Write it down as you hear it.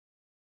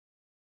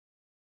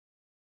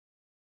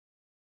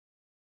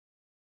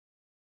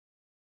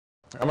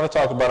I'm going to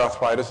talk about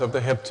arthritis of the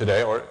hip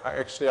today, or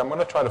actually I'm going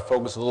to try to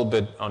focus a little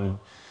bit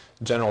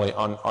generally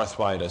on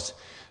arthritis.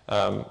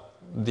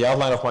 The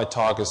outline of my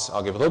talk is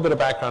I'll give a little bit of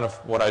background of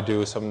what I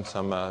do, some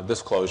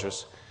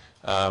disclosures,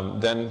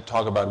 then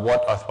talk about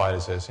what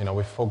arthritis is. You know,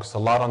 we focused a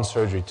lot on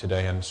surgery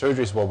today, and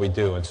surgery is what we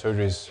do, and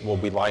surgery is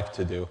what we like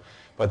to do.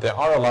 But there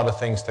are a lot of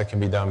things that can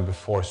be done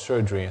before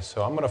surgery,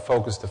 so I'm going to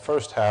focus the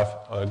first half,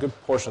 a good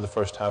portion of the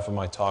first half of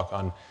my talk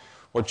on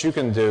what you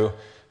can do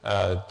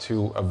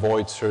to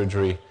avoid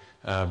surgery,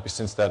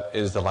 since that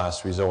is the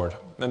last resort.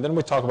 And then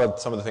we talk about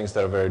some of the things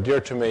that are very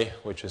dear to me,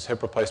 which is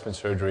hip replacement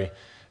surgery,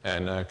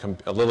 and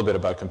a little bit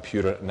about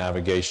computer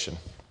navigation.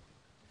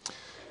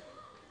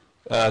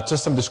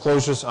 Just some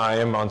disclosures. I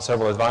am on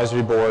several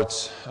advisory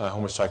boards,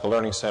 Homer Stryker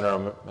Learning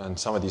Center, and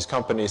some of these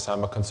companies.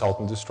 I'm a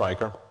consultant to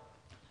Stryker.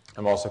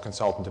 I'm also a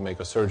consultant to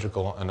Mako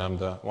Surgical, and I'm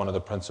one of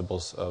the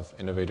principals of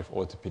innovative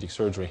orthopedic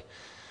surgery.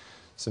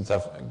 Since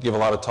I give a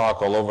lot of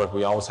talk all over,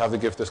 we always have to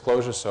give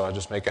disclosures, so I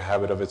just make a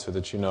habit of it so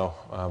that you know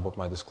what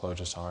my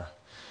disclosures are.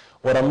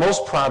 What I'm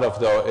most proud of,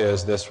 though,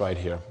 is this right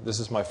here.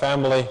 This is my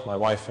family, my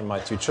wife and my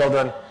 2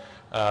 children.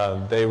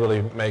 They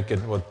really make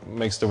it what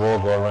makes the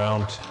world go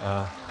around.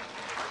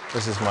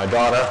 This is my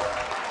daughter.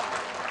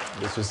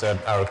 This is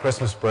at our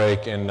Christmas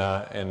break in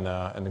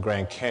the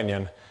Grand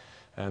Canyon.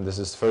 And this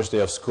is the first day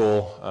of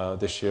school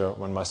this year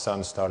when my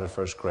son started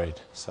first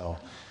grade. So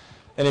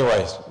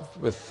anyways,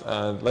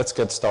 let's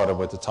get started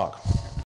with the talk.